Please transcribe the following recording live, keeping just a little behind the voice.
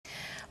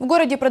В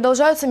городе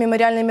продолжаются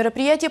мемориальные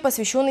мероприятия,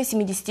 посвященные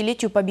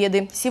 70-летию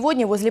Победы.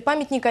 Сегодня возле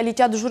памятника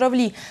 «Летят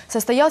журавли»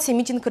 состоялся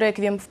митинг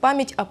 «Реквием» в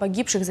память о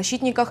погибших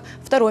защитниках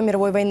Второй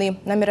мировой войны.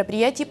 На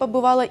мероприятии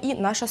побывала и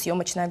наша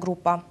съемочная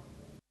группа.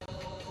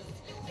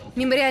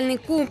 Мемориальный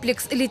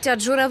комплекс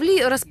 «Летят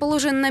журавли»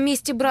 расположен на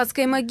месте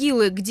братской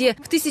могилы, где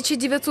в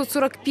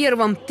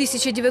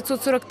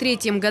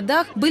 1941-1943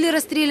 годах были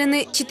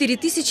расстреляны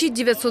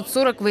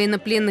 4940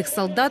 военнопленных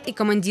солдат и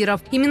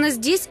командиров. Именно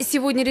здесь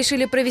сегодня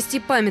решили провести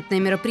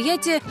памятное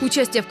мероприятие,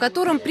 участие в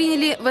котором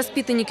приняли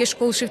воспитанники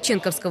школ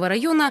Шевченковского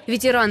района,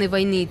 ветераны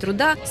войны и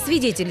труда,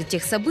 свидетели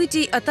тех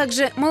событий, а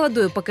также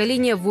молодое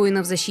поколение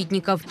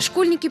воинов-защитников.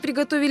 Школьники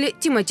приготовили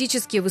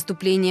тематические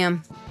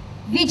выступления.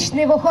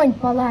 Вічний вогонь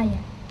палає,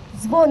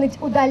 дзвонить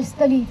удаль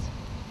століть.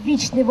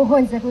 Вічний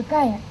вогонь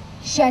закликає,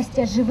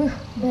 щастя живих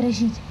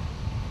бережіть.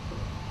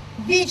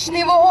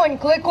 Вічний вогонь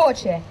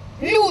клекоче,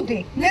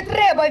 люди, не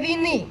треба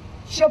війни,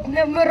 щоб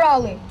не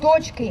вмирали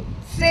дочки,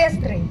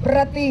 сестри,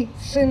 брати,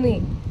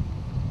 сини.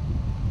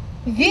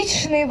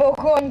 Вічний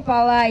вогонь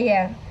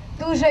палає,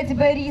 тужать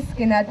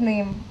берізки над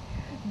ним.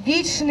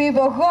 Вічний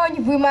вогонь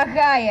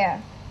вимагає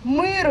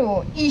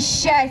миру и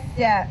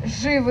счастья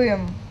живым.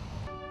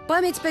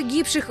 Память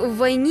погибших в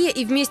войне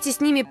и вместе с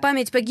ними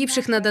память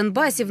погибших на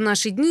Донбассе в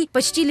наши дни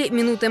почтили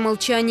минутой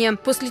молчания,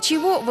 после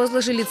чего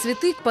возложили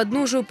цветы к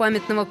подножию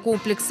памятного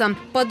комплекса.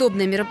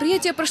 Подобное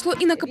мероприятие прошло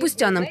и на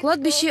Капустяном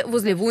кладбище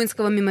возле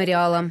воинского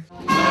мемориала.